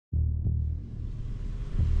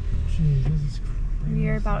Jesus. We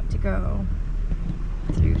are about to go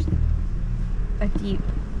through a deep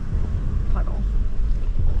puddle.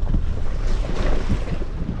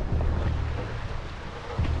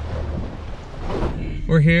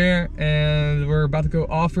 We're here and we're about to go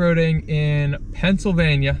off-roading in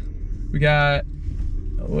Pennsylvania. We got,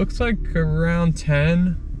 it looks like around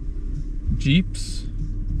 10 Jeeps,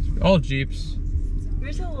 all Jeeps.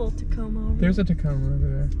 There's a little Tacoma over there. There's a Tacoma over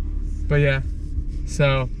there. But yeah,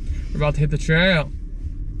 so we're about to hit the trail.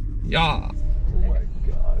 Yeah. Oh my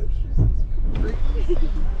gosh.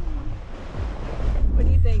 What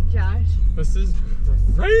do you think, Josh? This is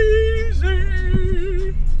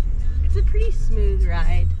crazy. It's a pretty smooth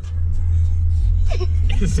ride.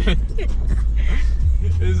 Is it?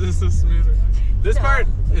 Is this a smooth ride? This part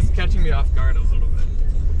is catching me off guard a little bit.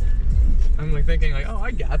 I'm like thinking like, oh,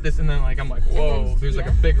 I got this, and then like I'm like, whoa, there's like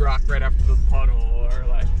a big rock right after the puddle, or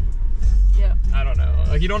like, yeah, I don't know.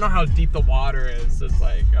 Like you don't know how deep the water is. It's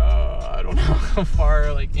like, oh, I don't know how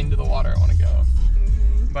far like into the water I want to go.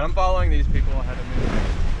 Mm-hmm. But I'm following these people ahead of me.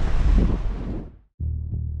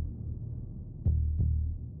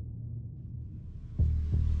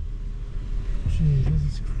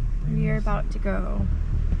 Jesus. We are about to go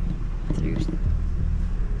through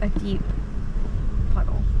a deep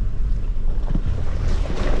puddle.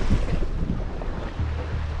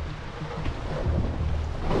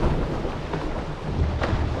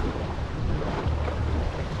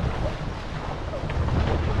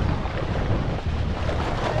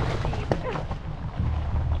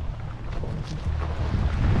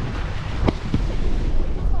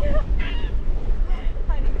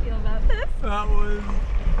 That was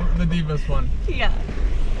the deepest one. Yeah.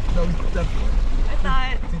 That was definitely. I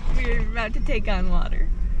thought we were about to take on water.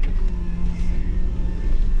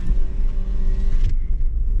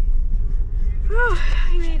 Whew,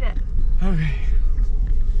 we made it. Okay.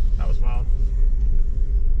 That was wild.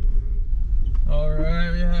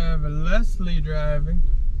 Alright, we have Leslie driving.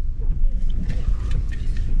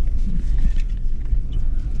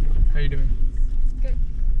 How you doing? Good.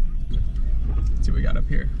 Let's see what we got up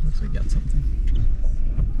here. Looks like we got something.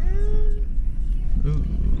 Ooh,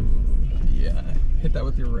 yeah. Hit that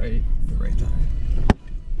with your the right time.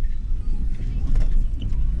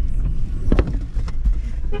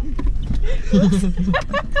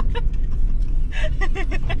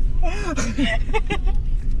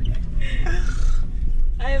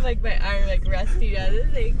 I have like my arm like rusty out of the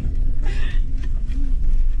thing.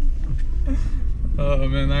 Oh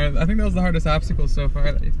man, I think that was the hardest obstacle so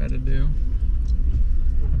far that you've had to do.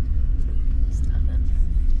 It's nothing.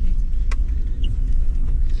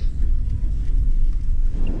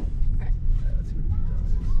 Alright, let's see what he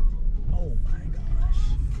does. Oh my gosh.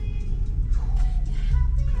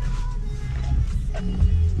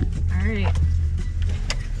 Alright.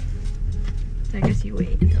 So I guess you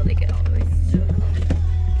wait until they get all the way through.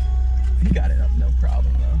 He got it up, no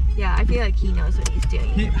problem though. Yeah, I feel like he knows what he's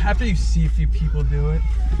doing. After you see a few people do it.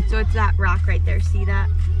 So it's that rock right there. See that?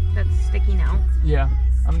 That's sticking out. Yeah,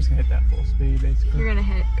 I'm just gonna hit that full speed basically. You're gonna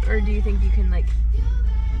hit, or do you think you can like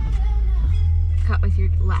cut with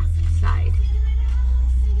your left side?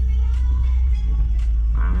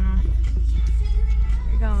 I don't know.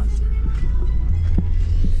 Here it goes.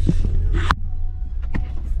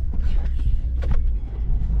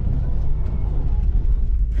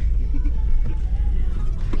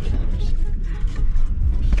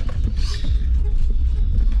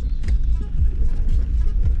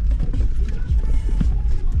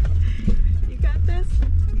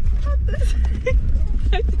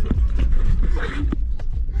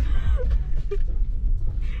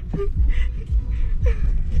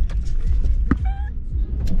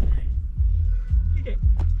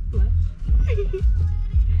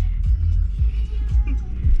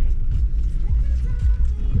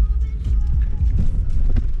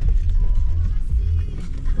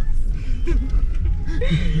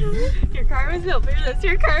 Your car was built for this.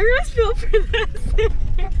 Your car was built for this.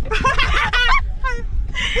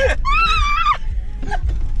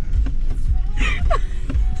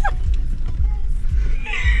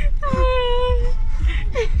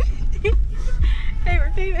 Hey,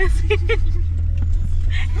 we're famous.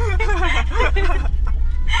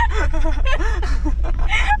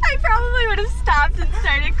 I probably would have stopped and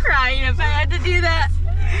started crying if I had to do that.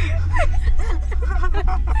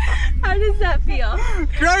 How does that feel?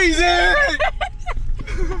 Crazy!